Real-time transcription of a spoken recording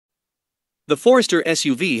The Forester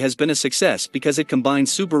SUV has been a success because it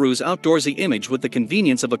combines Subaru's outdoorsy image with the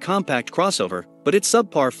convenience of a compact crossover, but its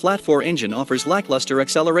subpar flat-4 engine offers lackluster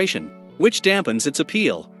acceleration, which dampens its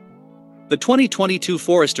appeal. The 2022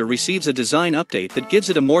 Forester receives a design update that gives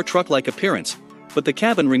it a more truck-like appearance, but the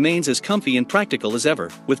cabin remains as comfy and practical as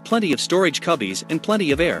ever, with plenty of storage cubbies and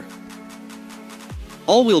plenty of air.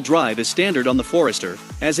 All-wheel drive is standard on the Forester,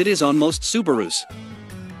 as it is on most Subarus.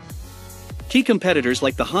 Key competitors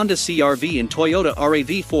like the Honda CR-V and Toyota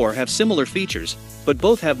RAV4 have similar features, but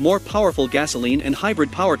both have more powerful gasoline and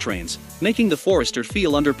hybrid powertrains, making the Forester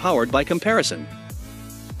feel underpowered by comparison.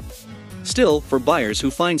 Still, for buyers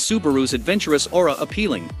who find Subaru's adventurous aura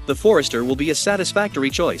appealing, the Forester will be a satisfactory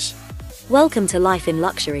choice. Welcome to Life in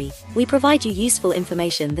Luxury. We provide you useful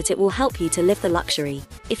information that it will help you to live the luxury.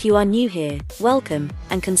 If you are new here, welcome,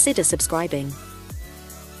 and consider subscribing.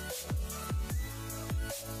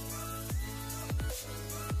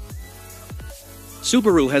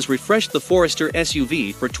 Subaru has refreshed the Forester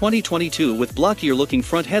SUV for 2022 with blockier-looking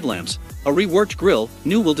front headlamps, a reworked grille,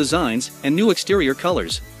 new wheel designs, and new exterior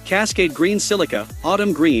colors: Cascade Green Silica,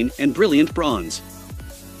 Autumn Green, and Brilliant Bronze.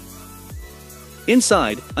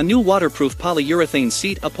 Inside, a new waterproof polyurethane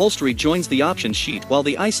seat upholstery joins the options sheet, while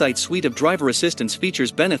the EyeSight suite of driver assistance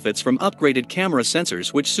features benefits from upgraded camera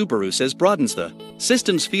sensors, which Subaru says broadens the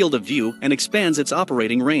system's field of view and expands its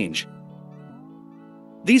operating range.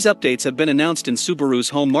 These updates have been announced in Subaru's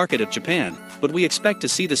home market of Japan, but we expect to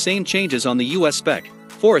see the same changes on the US spec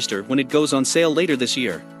Forester when it goes on sale later this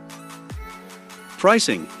year.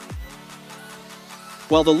 Pricing.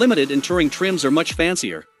 While the limited and touring trims are much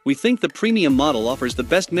fancier, we think the premium model offers the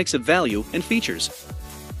best mix of value and features.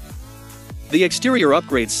 The exterior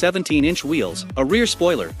upgrades 17-inch wheels, a rear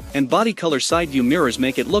spoiler, and body color side view mirrors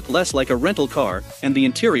make it look less like a rental car, and the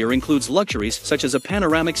interior includes luxuries such as a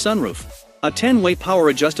panoramic sunroof, a 10-way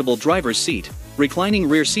power-adjustable driver's seat, reclining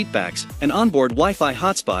rear seatbacks, an onboard Wi-Fi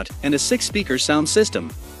hotspot, and a 6-speaker sound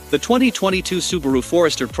system. The 2022 Subaru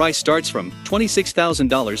Forester price starts from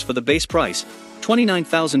 $26,000 for the base price,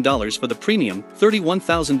 $29,000 for the premium,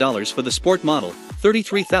 $31,000 for the sport model,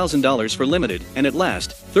 $33,000 for limited, and at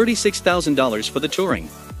last, $36,000 for the touring.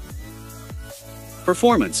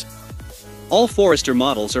 Performance. All Forester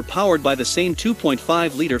models are powered by the same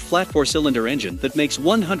 2.5-liter flat 4-cylinder engine that makes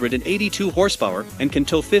 182 horsepower and can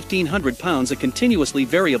tow 1,500 pounds. A continuously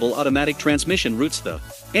variable automatic transmission routes the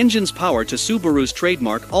engine's power to Subaru's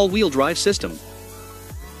trademark all-wheel drive system.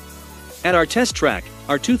 At our test track,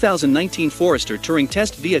 our 2019 Forester Touring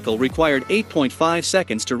test vehicle required 8.5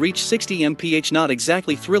 seconds to reach 60 mph. Not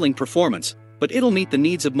exactly thrilling performance, but it'll meet the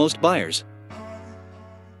needs of most buyers.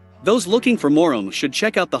 Those looking for more oomph should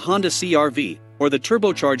check out the Honda CR-V, or the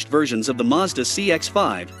turbocharged versions of the Mazda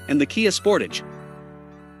CX-5 and the Kia Sportage.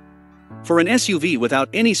 For an SUV without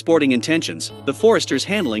any sporting intentions, the Forester's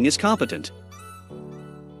handling is competent.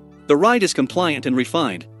 The ride is compliant and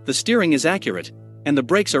refined, the steering is accurate, and the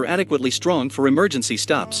brakes are adequately strong for emergency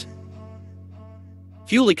stops.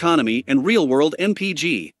 Fuel economy and real-world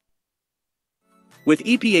MPG. With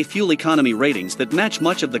EPA fuel economy ratings that match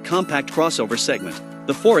much of the compact crossover segment,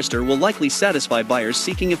 the Forester will likely satisfy buyers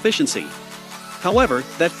seeking efficiency. However,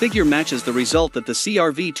 that figure matches the result that the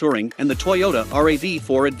CR-V Touring and the Toyota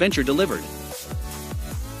RAV4 Adventure delivered.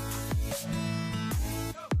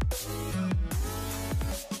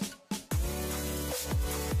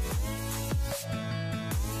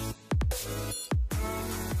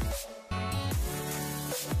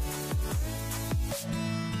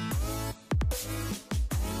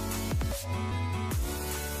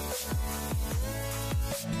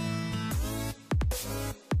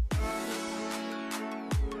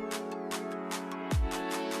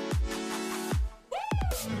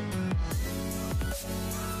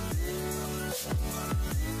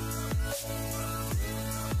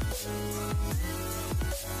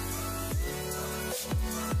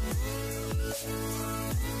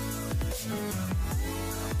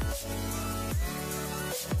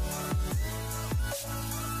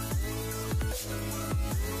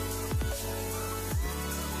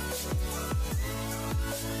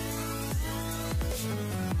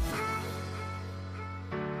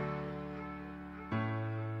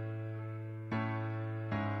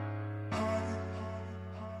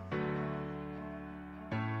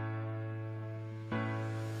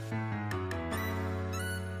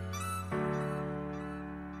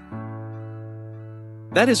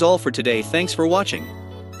 That is all for today. Thanks for watching.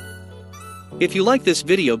 If you like this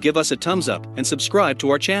video, give us a thumbs up and subscribe to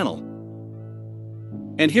our channel.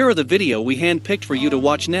 And here are the video we hand-picked for you to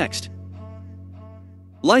watch next.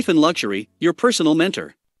 Life in Luxury, your personal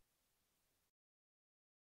mentor.